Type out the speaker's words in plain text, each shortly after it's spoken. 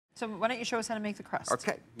So why don't you show us how to make the crust?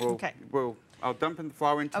 Okay. I'll dump in the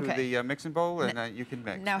flour into the mixing bowl, and you can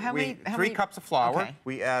mix. Now, how many? 3 cups of flour. Okay.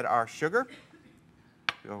 We add our sugar.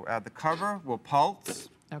 We'll add the cover. We'll pulse.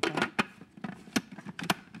 Okay.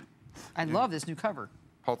 I love this new cover.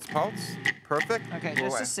 Pulse. Perfect. Okay,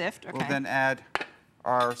 just a sift. Okay. We'll then add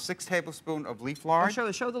our 6 tablespoons of leaf lard.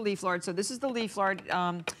 Show the leaf lard. So this is the leaf lard.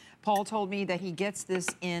 Paul told me that he gets this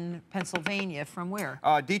in Pennsylvania. From where?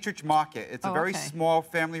 Dietrich Market. It's a very small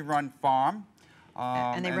family-run farm.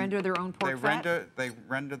 And they render their own pork fat? They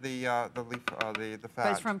render the fat.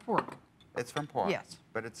 But it's from pork. It's from pork. Yes.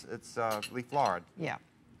 But it's leaf lard. Yeah.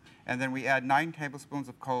 And then we add 9 tablespoons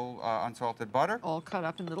of cold unsalted butter. All cut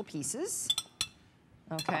up in little pieces.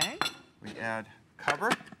 Okay. We add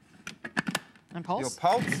cover. And pulse. You'll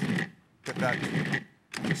pulse. Put that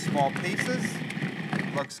in small pieces.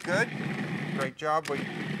 Looks good. Great job.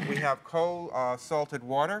 We have cold salted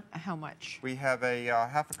water. How much? We have a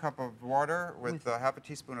half a cup of water with half a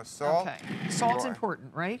teaspoon of salt. Okay. Salt's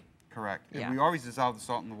important, right? Correct. Yeah. And we always dissolve the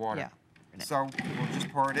salt in the water. Yeah. So we'll just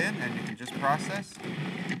pour it in, and you can just process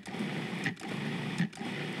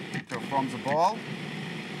until it forms a ball.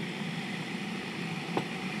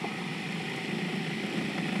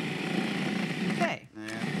 Okay.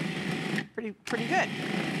 And pretty good.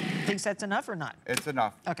 Thinks that's enough or not? It's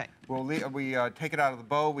enough. Okay. We take it out of the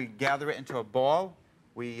bowl. We gather it into a ball.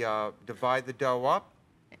 We divide the dough up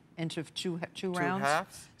into two rounds. 2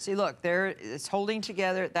 halves. See, look, it's holding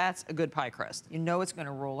together. That's a good pie crust. You know it's going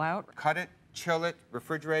to roll out. Cut it, chill it,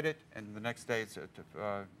 refrigerate it, and the next day it's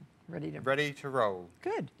ready to roll.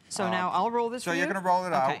 Good. So now I'll roll this. So for you're you? going to roll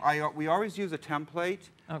it out. We always use a template.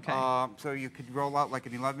 Okay. So you could roll out like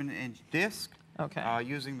an 11-inch disc. Okay.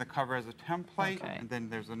 Using the cover as a template, Okay. and then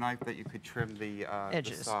there's a knife that you could trim the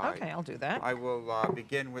edges. The side. Okay, I'll do that. I will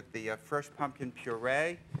begin with the fresh pumpkin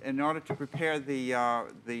puree. In order to prepare the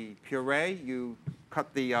puree, you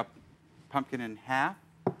cut the pumpkin in half.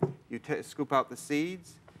 You scoop out the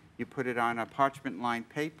seeds. You put it on a parchment-lined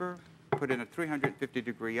paper. Put in a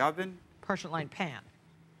 350-degree oven. Parchment-lined pan.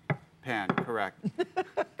 Pan, correct.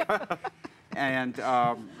 And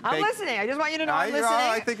I'm listening. I just want you to know I'm listening.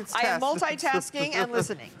 I think it's I am multitasking and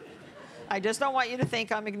listening. I just don't want you to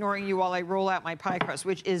think I'm ignoring you while I roll out my pie crust,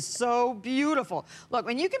 which is so beautiful. Look,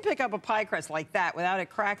 when you can pick up a pie crust like that without it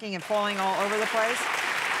cracking and falling all over the place,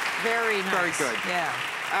 very nice. Very good. Yeah.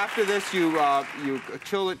 After this, you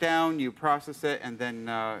chill it down, you process it, and then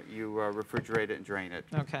you refrigerate it and drain it.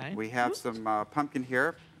 Okay. We have some pumpkin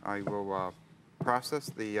here. I will process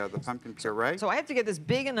the pumpkin puree. So I have to get this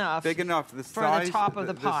big enough. Big enough. The for size, the top of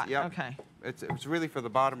the pot. Yep. Okay. It's really for the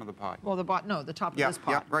bottom of the pot. Well, the top of this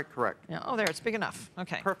pot. Yeah, right, correct. Yeah. Oh, there, it's big enough.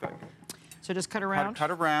 Okay. Perfect. So just cut around? Cut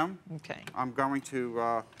around. Okay. I'm going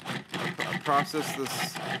to process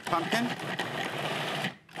this pumpkin.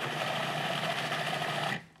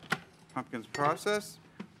 Pumpkin's processed.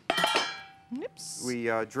 Oops. We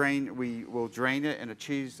will drain it in a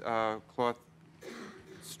cheesecloth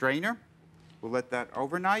strainer. We'll let that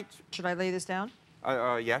overnight. Should I lay this down?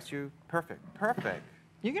 Yes, perfect. Perfect.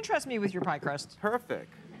 You can trust me with your pie crust.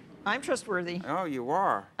 Perfect. I'm trustworthy. Oh, you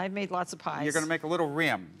are. I've made lots of pies. You're going to make a little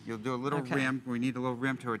rim. You'll do a little rim. We need a little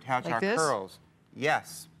rim to attach like our this? curls.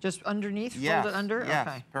 Yes. Just underneath? Yes. Fold it under? Yes.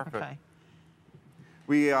 Okay. Perfect.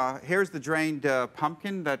 Okay. Here's the drained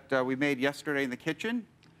pumpkin that we made yesterday in the kitchen.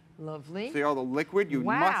 Lovely. See all the liquid? You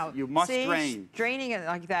must See, drain. Draining it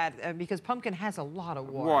like that because pumpkin has a lot of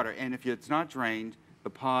water. Water, and if it's not drained,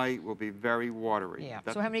 the pie will be very watery. Yeah.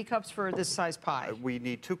 So how many cups for this size pie? We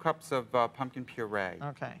need 2 cups of pumpkin puree.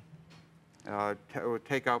 Okay. It will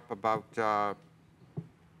take up about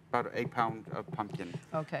 8 pounds of pumpkin.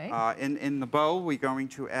 Okay. In the bowl, we're going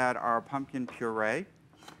to add our pumpkin puree.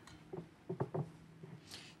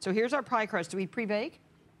 So here's our pie crust. Do we pre-bake?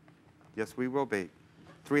 Yes, we will bake.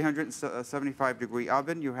 375-degree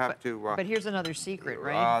oven. You have to. But here's another secret,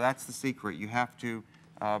 right? That's the secret. You have to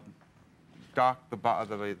dock the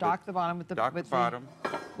bottom. Dock the bottom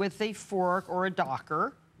with the fork or a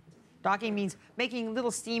docker. Docking means making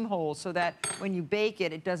little steam holes so that when you bake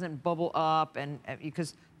it, it doesn't bubble up, and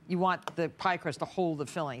because you want the pie crust to hold the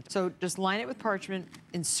filling. So just line it with parchment.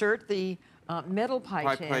 Insert the metal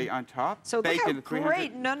pie tin. Plate on top. So look how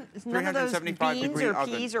great. None of those beans or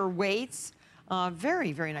peas or weights.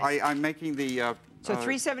 Very, very nice. I'm making the... so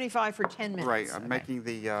 375 for 10 minutes. Right. I'm making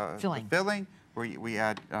the filling. We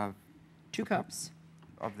add... 2 cups.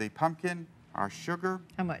 Of the pumpkin, our sugar.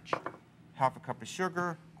 How much? Half a cup of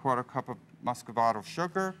sugar, 1/4 cup of Muscovado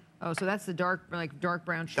sugar. Oh, so that's the dark brown sugar. Dark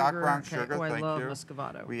brown sugar, oh, I thank love you.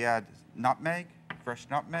 Muscovado. We add nutmeg, fresh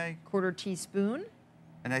nutmeg. 1/4 teaspoon.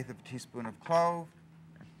 1/8 of a teaspoon of clove,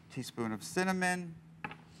 a teaspoon of cinnamon,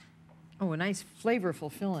 Oh, a nice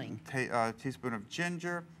flavorful filling. Teaspoon of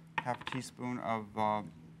ginger, half a teaspoon of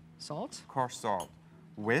Salt. coarse salt.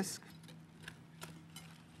 Whisk.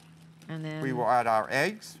 And then We will add our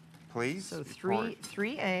eggs, please. so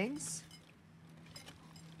three eggs.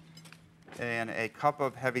 And a cup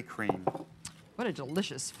of heavy cream. What a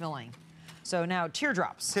delicious filling. So now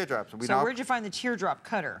teardrops. Teardrops. So where'd you find the teardrop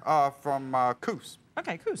cutter? From Coos.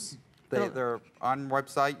 Okay, Coos. They're on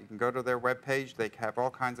website. You can go to their webpage. They have all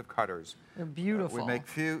kinds of cutters. They're beautiful. We make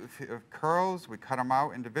few curls. We cut them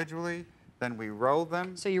out individually. Then we roll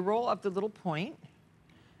them. So you roll up the little point.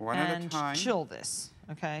 One at a time. And chill this.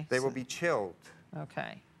 Okay. They will be chilled.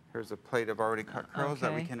 Okay. Here's a plate of already cut curls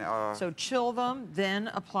that we can so chill them, then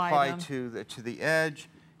apply them. to the edge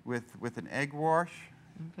with an egg wash.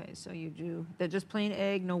 Okay, so you do, they're just plain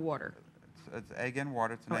egg, no water. It's egg and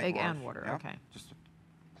water. It's an egg wash. And water, Yep. okay. Just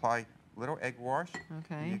apply a little egg wash.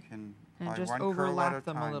 Okay. You can And apply just one curl at overlap a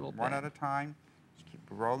them a time. little One bit. at a time. Just keep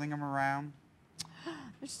rolling them around.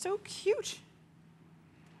 They're so cute.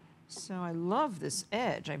 So I love this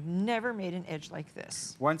edge. I've never made an edge like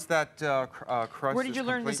this. Once that crust Where did you is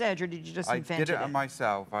learn this complete- edge, or did you just I invent did it on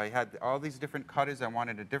myself. I had all these different cutters. I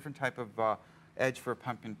wanted a different type of edge for a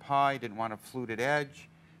pumpkin pie. Didn't want a fluted edge.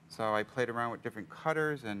 So I played around with different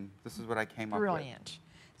cutters, and this is what I came up with. Brilliant.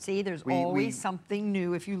 See, there's always something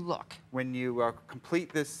new if you look. When you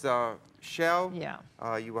complete this shell,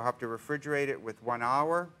 you will have to refrigerate it with 1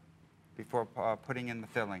 hour before putting in the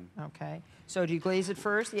filling. Okay. So do you glaze it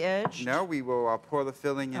first, the edge? No, we will pour the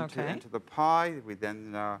filling into the pie. We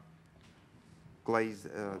then glaze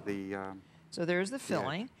the... So there's the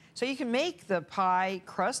filling. So you can make the pie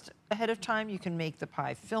crust ahead of time. You can make the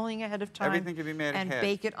pie filling ahead of time. Everything can be made ahead. And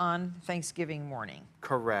bake it on Thanksgiving morning.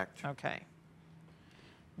 Correct. Okay.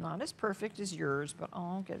 Not as perfect as yours, but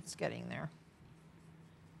it's getting there.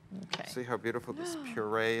 Okay. See how beautiful this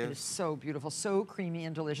puree is? It is so beautiful, so creamy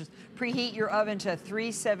and delicious. Preheat your oven to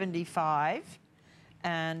 375,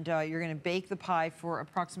 and you're going to bake the pie for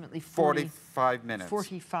approximately 45 minutes.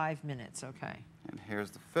 45 minutes, okay. And here's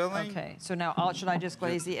the filling. Okay, so now should I just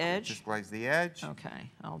glaze the edge? Just glaze the edge. Okay,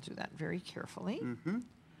 I'll do that very carefully. Mm-hmm.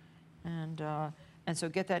 And so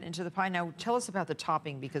get that into the pie. Now tell us about the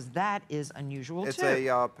topping, because that is unusual too. It's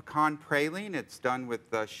a pecan praline. It's done with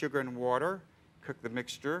sugar and water. Cook the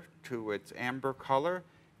mixture to its amber color.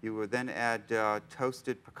 You will then add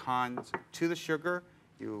toasted pecans to the sugar.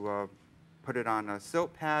 You put it on a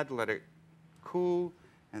silk pad, let it cool,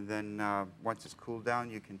 and then once it's cooled down,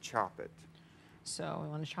 you can chop it. So we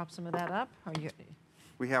want to chop some of that up?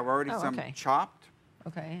 We have already some chopped.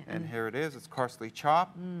 Okay. And here it is. It's coarsely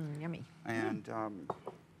chopped. Yummy. And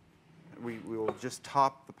we will just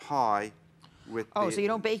top the pie with so you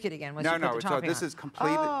don't bake it again once you put the topping on? No, this is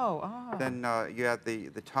completed. Oh. Then you add the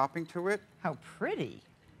topping to it. How pretty.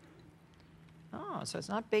 Oh, so it's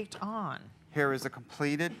not baked on. Here is a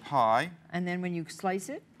completed pie. And then when you slice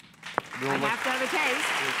it? I have to have a taste.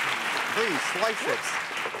 Please, slice it.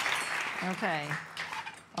 Okay.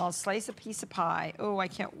 I'll slice a piece of pie. Oh, I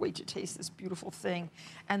can't wait to taste this beautiful thing.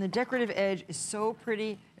 And the decorative edge is so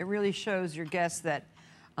pretty. It really shows your guests that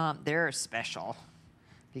they're special,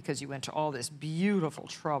 because you went to all this beautiful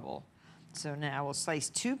trouble. So now we'll slice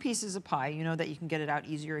 2 pieces of pie. You know that you can get it out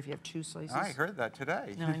easier if you have 2 slices. I heard that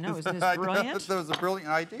today. I know, isn't this brilliant? That was a brilliant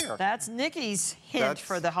idea. That's Nikki's hint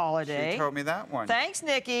for the holiday. She told me that one. Thanks,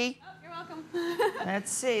 Nikki. Oh, you're welcome. Let's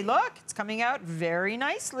see. Look, it's coming out very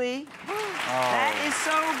nicely. That is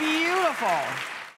so beautiful.